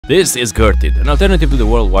This is GERTed, an alternative to the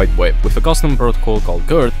World Wide Web, with a custom protocol called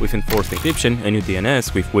GERT with enforced encryption, a new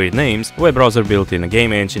DNS with weird names, a web browser built in a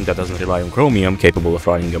game engine that doesn't rely on Chromium, capable of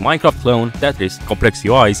running a Minecraft clone, Tetris, complex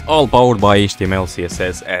UIs, all powered by HTML,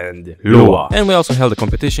 CSS and Lua. And we also held a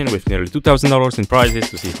competition with nearly $2,000 in prizes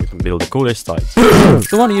to see if we can build the coolest site.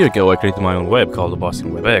 So 1 year ago I created my own web called the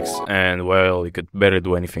Boston WebX, and well, you could barely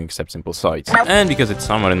do anything except simple sites. And because it's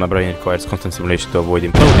summer and my brain requires constant simulation to avoid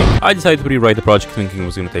imploding, I decided to rewrite the project thinking it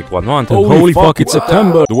was gonna take 1 month, and holy fuck, it's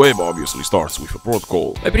September! The web obviously starts with a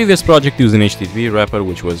protocol. My previous project used an HTTP wrapper,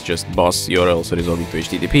 which was just bus URLs resolving to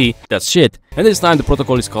HTTP. That's shit. And this time the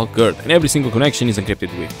protocol is called GERT, and every single connection is encrypted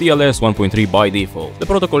with TLS 1.3 by default. The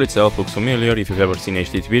protocol itself looks familiar if you've ever seen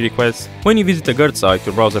HTTP requests. When you visit a GERT site,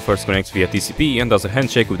 your browser first connects via TCP and does a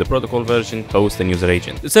handshake with the protocol version, host and user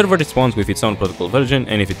agent. The server responds with its own protocol version,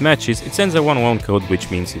 and if it matches, it sends a 101 code, which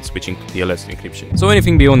means it's switching to TLS encryption. So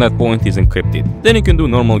anything beyond that point is encrypted. Then you can do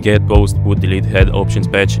normal get, post, put, delete, head, options,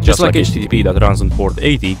 patch. Just like HTTP that runs on port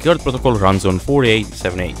 80, GERT protocol runs on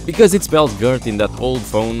 4878. Because it spells GERT in that old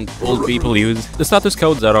phone old people use. The status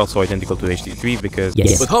codes are also identical to HTTP because...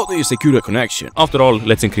 Yes. But how do you secure a connection? After all,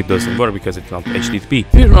 Let's Encrypt doesn't work because it's not HTTP.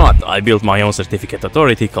 Fear not, I built my own certificate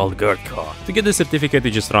authority called GERTCard. To get the certificate,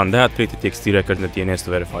 you just run that, create a TXT record in the DNS to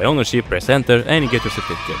verify ownership, press enter, and you get your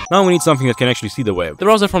certificate. Now we need something that can actually see the web. The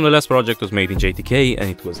browser from the last project was made in JTK and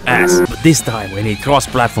it was ass. But this time we need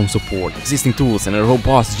cross-platform support, existing tools, and a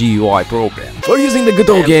robust GUI program. We're using the good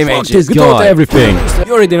old game engine. Good old everything.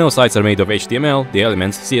 You already know sites are made of HTML, the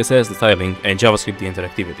elements, CSS, the styling, and JavaScript, the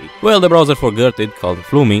interactivity. Well, the browser for GERTed, called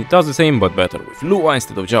Flumi, does the same but better with Lua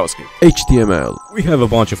instead of JavaScript. HTML. We have a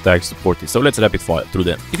bunch of tags supported, so let's rapid fire through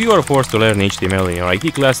them. If you are forced to learn HTML in your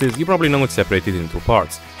IT classes, you probably know it's separated into 2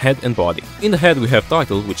 parts, head and body. In the head we have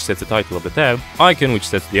title, which sets the title of the tab, icon, which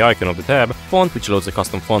sets the icon of the tab, font, which loads a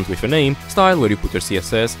custom font with a name, style, where you put your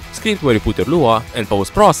CSS, script, where you put your Lua, and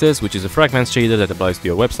post process, which is a fragments shader that applies to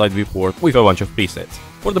your website viewport with a bunch of presets.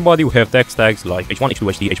 For the body we have text tags like h1,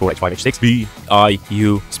 h2, ht, h4, h5, h6, b, I,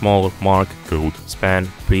 u, small, mark, code, span,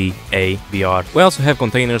 pre, a, br. We also have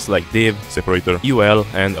containers like div, separator, ul,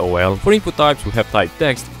 and ol. For input types we have type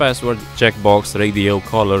text, password, checkbox, radio,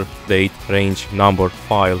 color, date, range, number,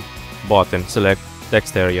 file, button, select,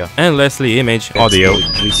 text area, and lastly image, audio,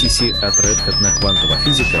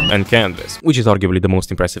 and canvas, which is arguably the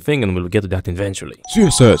most impressive thing, and we'll get to that eventually.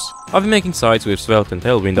 CSS. I've been making sites with Svelte and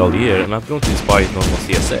Tailwind all year, and I've grown to despise normal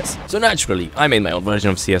CSS. So naturally, I made my own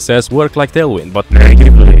version of CSS work like Tailwind, but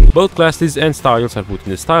negatively. Both classes and styles are put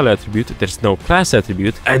in the style attribute, there's no class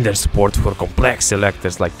attribute, and there's support for complex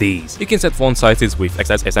selectors like these. You can set font sizes with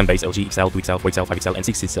XS, SM, base, LG, XL, 2XL, 4XL, 5XL, and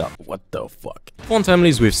 6XL. What the fuck? Font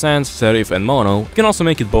families with sans, serif, and mono. You can also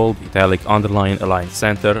make it bold, italic, underline, align,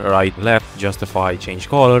 center, right, left, justify, change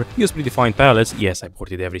color, use predefined palettes. Yes, I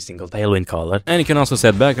ported every single Tailwind color. And you can also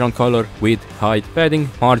set background color, width, height, padding,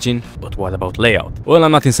 margin. But what about layout? Well,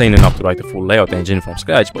 I'm not insane enough to write a full layout engine from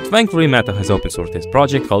scratch, but thankfully Meta has open sourced this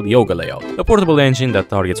project called Yoga Layout, a portable engine that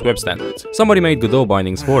targets web standards. Somebody made Godot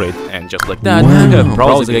bindings for it, and just like that, we have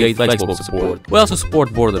browser-grade flexible support. We also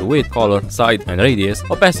support border width, color, side and radius,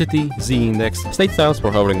 opacity, z-index, state styles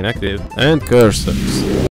for hovering and active, and cursors.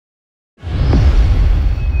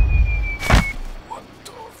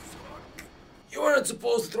 You weren't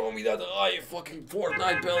supposed to throw me that fucking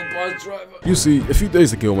Fortnite pellet bus driver. You see, a few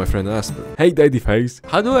days ago my friend asked me, "Hey Daddy Face,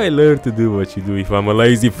 how do I learn to do what you do if I'm a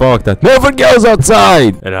lazy fuck that never goes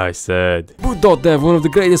outside?" And I said, Boot.dev, one of the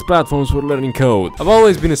greatest platforms for learning code. I've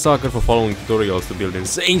always been a sucker for following tutorials to build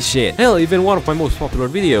insane shit. Hell, even one of my most popular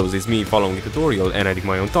videos is me following a tutorial and adding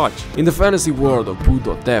my own touch. in the fantasy world of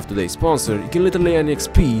Boot.dev, today's sponsor, you can literally earn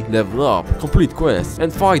XP, level up, complete quests,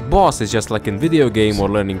 and fight bosses just like in video game or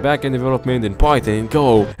learning backend development in Python and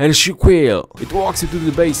Go and SQL. It walks you through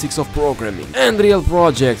the basics of programming and real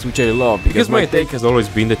projects, which I love because my take has always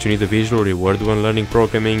been that you need a visual reward when learning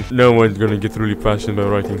programming. No one's gonna get really passionate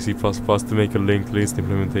about writing C++ to make a linked list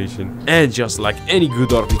implementation. And just like any good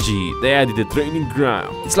RPG, they added a training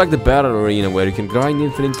ground. It's like the battle arena where you can grind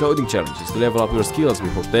infinite coding challenges to level up your skills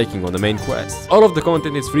before taking on the main quests. All of the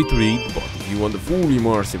content is free to read, but if you want the full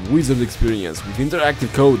immersive wizard experience with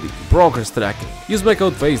interactive coding, progress tracking, use my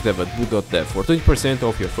code FaceDev at Boot.dev for 20%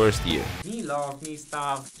 off your first year. Me love me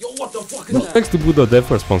stuff. Yo, what the fuck is that? Thanks to Boot.dev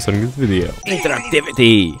for sponsoring this video.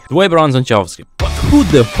 Interactivity! The web runs on JavaScript. who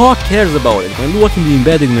the fuck cares about it when locking the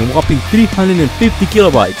embedded in a whopping 350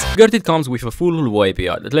 kilobytes? Gertit comes with a full Lua API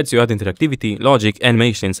that lets you add interactivity, logic,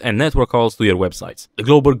 animations, and network calls to your websites. The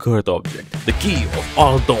global Gert object, the key of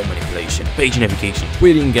all DOM manipulation, page navigation,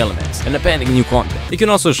 querying elements, and appending new content. You can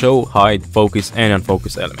also show, hide, focus, and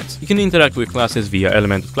unfocus elements. You can interact with classes via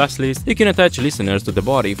element of class list. You can attach listeners to the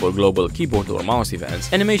body for global keyboard or mouse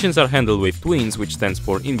events. Animations are handled with twins, which stands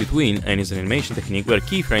for in between, and is an animation technique where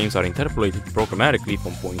keyframes are interpolated programmatically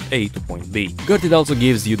from point A to point B. Gertit also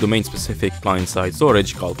gives you domain-specific client-side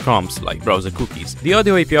storage called crumbs, like browser cookies. The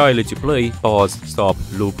audio API lets you play, pause, stop,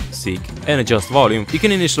 loop, seek, and adjust volume. You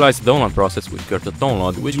can initialize the download process with Gertit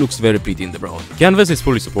download, which looks very pretty in the browser. Canvas is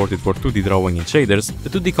fully supported for 2D drawing and shaders. The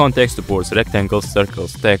 2D context supports rectangles,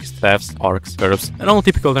 circles, text, paths, arcs, curves, and all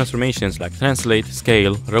typical transformations like translate,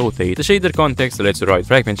 scale, rotate. The shader context lets you write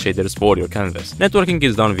fragment shaders for your canvas. Networking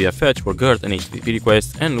is done via fetch for Gert and HTTP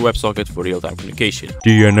requests, and WebSocket for real-time communication.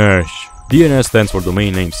 DNS. DNS stands for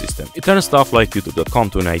Domain Name System. It turns stuff like youtube.com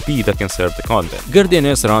to an IP that can serve the content. Gert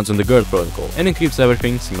DNS runs on the Gert protocol and encrypts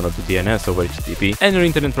everything similar to DNS over HTTP, and your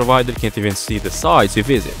internet provider can't even see the sites you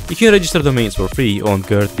visit. You can register domains for free on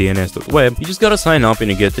gertdns.web. You just gotta sign up and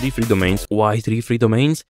you get 3 free domains. Why 3 free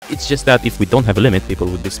domains? It's just that if we don't have a limit, people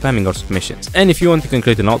would be spamming our submissions. And if you want, you can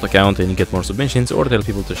create an alt account and you get more submissions, or tell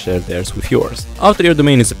people to share theirs with yours. After your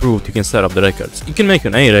domain is approved, you can set up the records. You can make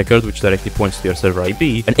an A record, which directly points to your server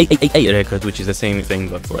IP, an A record, which is the same thing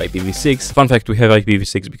but for IPv6. Fun fact, we have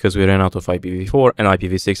IPv6 because we ran out of IPv4, and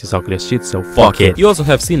IPv6 is ugly as shit, so fuck it. You also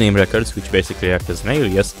have CNAME records, which basically act as an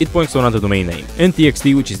alias. It points to another domain name. And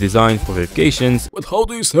TXT, which is designed for verifications. But how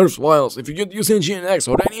do you serve files if you can't use Nginx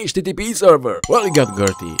or any HTTP server? Well, you got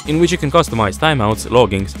Gertie, in which you can customize timeouts,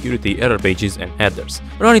 logging, security, error pages, and headers.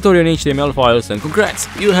 Run it on your HTML files, and congrats,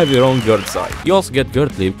 you have your own Gert site. You also get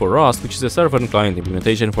gertlib for Rust, which is a server and client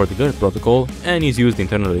implementation for the Gert protocol and is used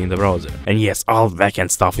internally in the browser. And yes, all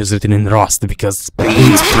backend stuff is written in Rust because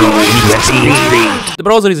the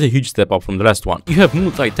browser is a huge step up from the last one. You have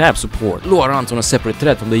multi-tab support, Lua runs on a separate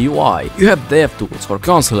thread from the UI. You have dev tools for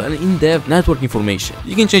console and in-dev network information.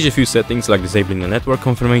 You can change a few settings like disabling the network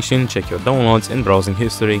confirmation, check your downloads and browsing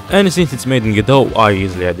history. And since it's made in Godot, I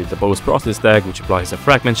easily added the post-process tag, which applies a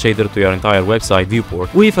fragment shader to your entire website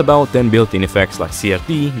viewport with about 10 built-in effects like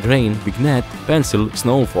CRT, grain, vignette, pencil,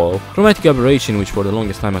 snowfall, chromatic aberration, which for the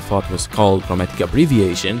longest time I thought was called chromatic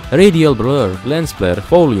abbreviation, radial blur, lens flare,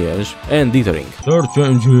 foliage, and dithering. Search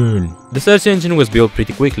engine. The search engine was built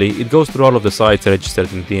pretty quickly. It goes through all of the sites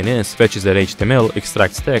registered in DNS, fetches their HTML,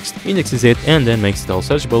 extracts text, indexes it, and then makes it all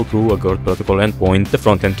searchable through a Gert protocol endpoint the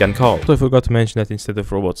frontend can call. So I forgot to mention that instead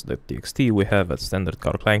of robots.txt, we have a standard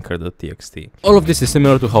carclanker.txt. All of this is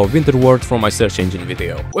similar to how Winter worked from my search engine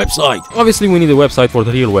video. Website! Obviously we need a website for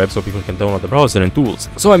the real web so people can download the browser and tools.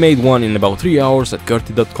 So I made one in about 3 hours at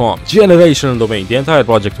gertie.com. Generational domain. The entire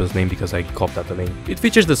project was named because I copied that domain. It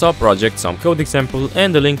features the sub-project, some code example,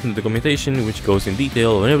 and a link to the documentation which goes in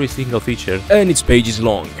detail on every single feature, and its page is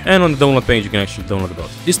long. And on the download page you can actually download the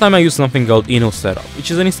browser. This time I used something called Inno Setup, which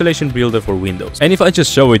is an installation builder for Windows. And if I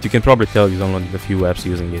just show it, you can probably tell you downloaded a few apps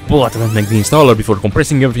using it. But I don't make the installer before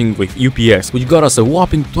compressing everything with UPS, which got us a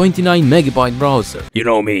whopping 29 megabyte browser. You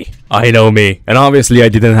know me. I know me. And obviously I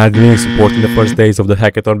didn't have Linux support in the first days of the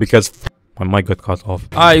hackathon because my mic got cut off.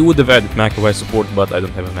 I would have added macOS support, but I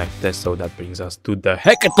don't have a Mac test, so that brings us to the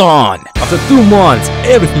hackathon! After 2 months,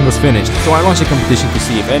 everything was finished, so I launched a competition to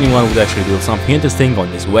see if anyone would actually build something interesting on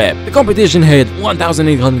this web. The competition had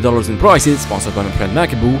 $1,800 in prizes, sponsored by my friend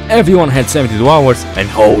Macaboo. Everyone had 72 hours, and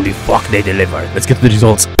holy fuck, they delivered. Let's get to the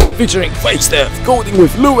results. Featuring FaceDev, coding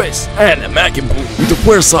with Lewis, and Macaboo, with the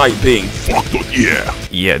first side being fucked on, yeah.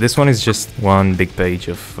 Yeah, this one is just one big page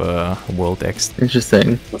of world text.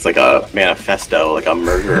 Interesting. It's like a manifesto, like a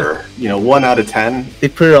murderer. You know, 1 out of 10. They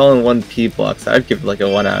put it all in one P block, so I'd give it like a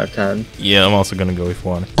 1 out of 10. Yeah, I'm also gonna go with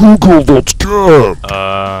 1. Google.com.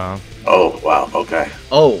 Oh, wow, okay.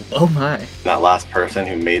 Oh my. That last person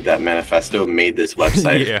who made that manifesto made this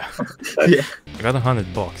website. Yeah. Yeah. I got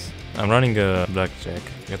 $100. I'm running a blackjack.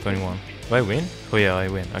 I got 21. Do I win? Oh yeah, I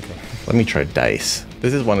win. Okay. Let me try dice.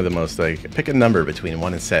 This is one of the most, like, pick a number between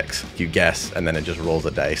 1 and 6. You guess, and then it just rolls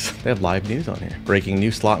a dice. They have live news on here. Breaking new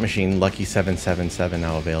slot machine, Lucky 777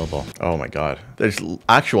 now available. Oh my god. There's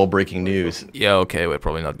actual breaking news. Yeah, okay, we're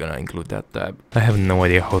probably not gonna include that tab. I have no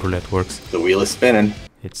idea how roulette works. The wheel is spinning.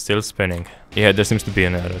 It's still spinning. Yeah, there seems to be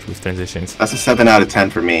an error with transitions. That's a 7 out of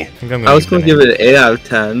 10 for me. I was going to give it an 8 out of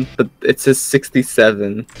 10, but it says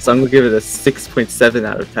 67, so I'm going to give it a 6.7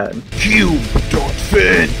 out of 10.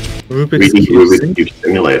 Cube.fit. Rubik's 3D Cube. Rubik's Cube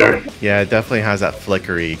simulator. Yeah, it definitely has that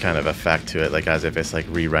flickery kind of effect to it, like as if it's like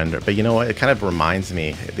re-rendered. But you know what? It kind of reminds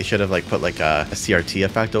me. They should have like put like a CRT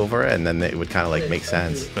effect over it, and then it would kind of like make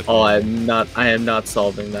sense. Oh, I am not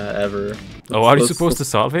solving that ever. Oh, are you supposed to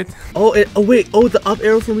solve it? Oh, wait. Oh, the up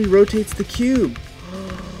arrow for me rotates the cube.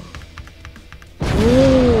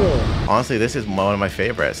 Oh. Honestly, this is one of my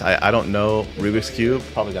favorites. I don't know Rubik's Cube.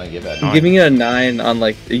 Probably gonna give it a 9. I'm giving it a 9 on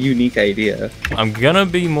like a unique idea. I'm gonna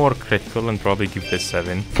be more critical and probably give this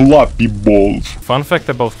 7. Flappy balls. Fun fact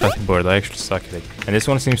about Flappy Bird, I actually suck at it. And this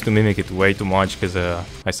one seems to mimic it way too much because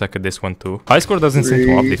I suck at this one too. High score doesn't seem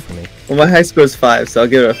to update for me. Well, my high score is 5, so I'll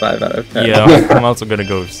give it a 5 out of 10. Yeah, I'm also gonna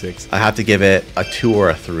go with 6. I have to give it a 2 or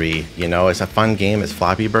a 3. You know, it's a fun game. It's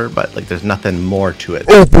Flappy Bird, but like there's nothing more to it.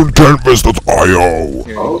 OpenCanvas.io.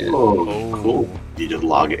 Oh, cool. You just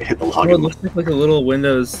hit the Oh, login. it looks like a little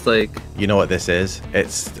Windows like You know what this is?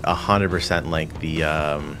 It's 100% like the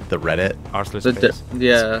Reddit. Arseless the space.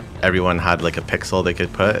 yeah. Everyone had like a pixel they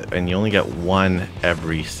could put, and you only get one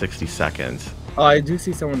every 60 seconds. Oh, I do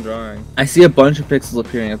see someone drawing. I see a bunch of pixels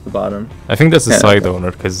appearing at the bottom. I think that's the Yeah. side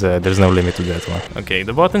owner because there's no limit to that one. Okay,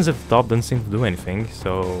 the buttons at the top don't seem to do anything,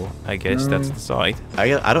 so I guess that's the side.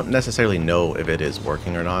 I don't necessarily know if it is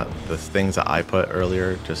working or not. The things that I put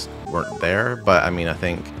earlier just weren't there, but I mean, I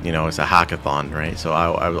think, you know, it's a hackathon, right? So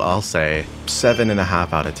I'll say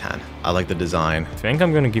 7.5 out of 10. I like the design. I think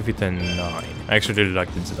I'm gonna give it a 9. I actually really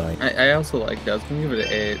like the design. I also like it. I was gonna give it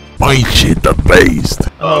an 8. My shit the based.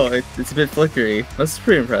 Oh, it's a bit flickery. That's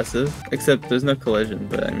pretty impressive. Except there's no collision,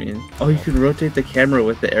 but I mean, oh, you can rotate the camera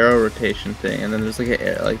with the arrow rotation thing, and then there's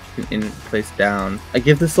like you can place down. I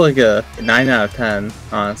give this like a 9 out of 10,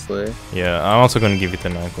 honestly. Yeah, I'm also gonna give it a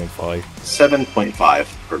 9.5. 7.5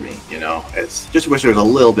 for me, you know. It's just wish there was a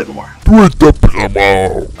little bit more.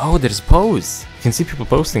 Oh, there's posts. You can see people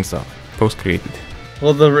posting stuff. Post created.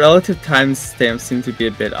 Well, the relative timestamps seem to be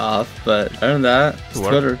a bit off, but other than that, it's Work.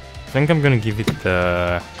 Twitter. I think I'm gonna give it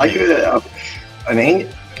I give it an 8.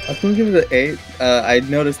 I was gonna give it an 8. I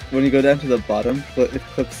noticed when you go down to the bottom, it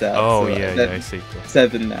clips out. oh so yeah, that- I see.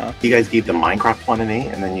 7 now. You guys gave the Minecraft one an 8,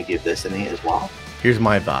 and then you gave this an 8 as well. Here's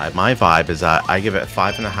my vibe. My vibe is that I give it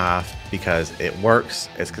 5.5 because it works,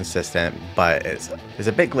 it's consistent, but it's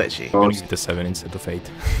a bit glitchy. I'm gonna give it a 7 instead of 8.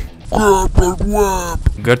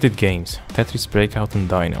 Gurted Games, Tetris Breakout and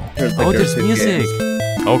Dino. Here's the Oh, there's Gurted music! Games.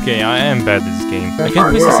 Okay, I am bad at this game. I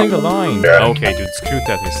can't miss a single line. Okay, dude, screw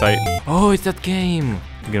Tetris. Oh, it's that game!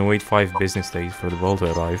 You're gonna wait 5 business days for the ball to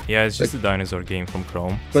arrive. Yeah, it's just a dinosaur game from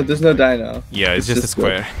Chrome. But there's no dino. Yeah, it's just a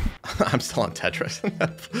square. I'm still on Tetris.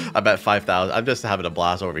 I bet 5,000. I'm just having a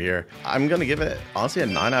blast over here. I'm gonna give it, honestly, a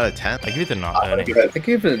 9 out of 10. I give it a 9. I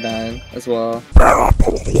gave it a 9 as well.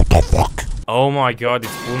 Oh my god,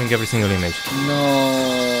 it's pulling every single image.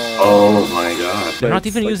 No. Oh my god. They're not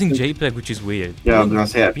even like using the- JPEG, which is weird. Yeah, I was gonna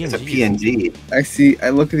say it's a PNG. PNG. I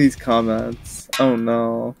look at these comments. Oh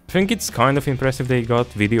no. I think it's kind of impressive they got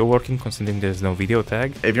video working, considering there's no video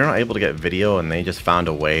tag. If you're not able to get video and they just found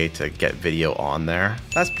a way to get video on there,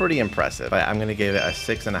 that's pretty impressive. But I'm gonna give it a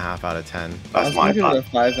 6.5 out of 10. I That's was my gonna give it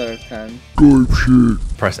thought. a 5 out of 10.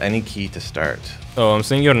 Press any key to start. Oh, I'm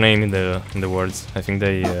saying your name in the words. I think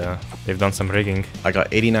they've done some rigging. I got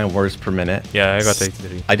 89 words per minute. Yeah, I got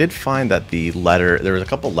 83. I did find that there was a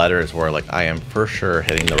couple letters where like I am for sure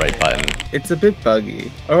hitting the right button. It's a bit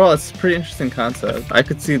buggy. Overall, it's a pretty interesting concept. I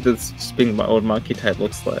could see this just being what old monkey type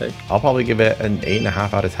looks like. I'll probably give it an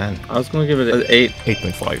 8.5 out of 10. I was gonna give it an 8.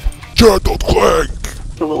 8.5.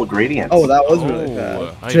 The little gradients. Oh, that was really Oh, bad.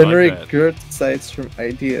 I like Generate that. good sites from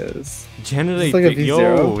ideas. Generate It's like a yo,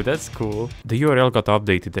 V0. that's cool. The URL got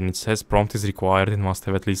updated and it says prompt is required and must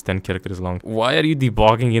have at least 10 characters long. Why are you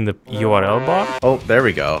debugging in the URL bar? Oh, there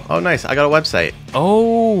we go. Oh, nice. I got a website.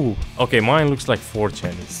 Oh, okay, mine looks like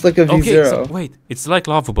 4chan. It's like a V0. Okay, so, wait, it's like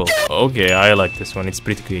lovable. Okay, I like this one. It's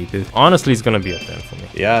pretty creative. Honestly, it's gonna be a 10 for me.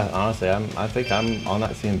 Yeah, honestly, I think I'm on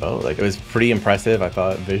that same boat. Like, it was pretty impressive. I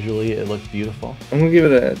thought visually it looked beautiful. I'm gonna give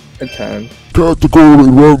it a 10. Category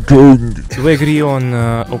ranking. Do we agree on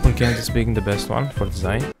OpenCanvas being the best one for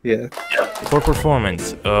design? Yeah. For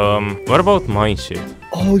performance, what about my shit?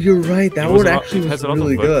 Oh, you're right. That It was one a lot- actually it was has a lot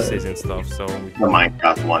really of good. vertices and stuff, so... The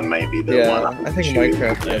Minecraft one might be the one. Yeah, I think choose.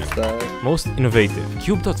 Minecraft gets that. Most innovative.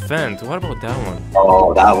 Cube.vent, what about that one?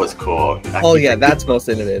 Oh, that was cool. Oh yeah, that's most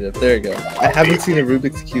innovative. There you go. I haven't seen a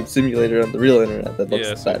Rubik's Cube simulator on the real internet that looks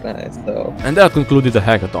Yes. that nice, so... And that concluded the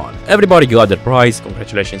hackathon. Everybody got their prize,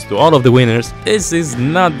 congratulations to all of the winners. This is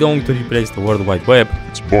not going to replace the World Wide Web.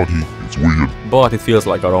 Its body It's weird. but it feels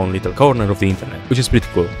like our own little corner of the internet, which is pretty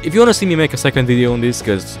cool. If you wanna see me make a second video on this,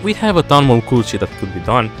 cause we have a ton more cool shit that could be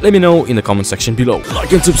done, let me know in the comment section below.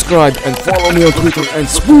 Like and subscribe and follow me on Twitter and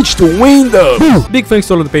switch to Windows. Big thanks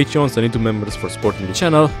to all of the Patreons and YouTube members for supporting the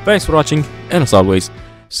channel. Thanks for watching, and as always,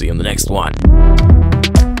 see you on the next one.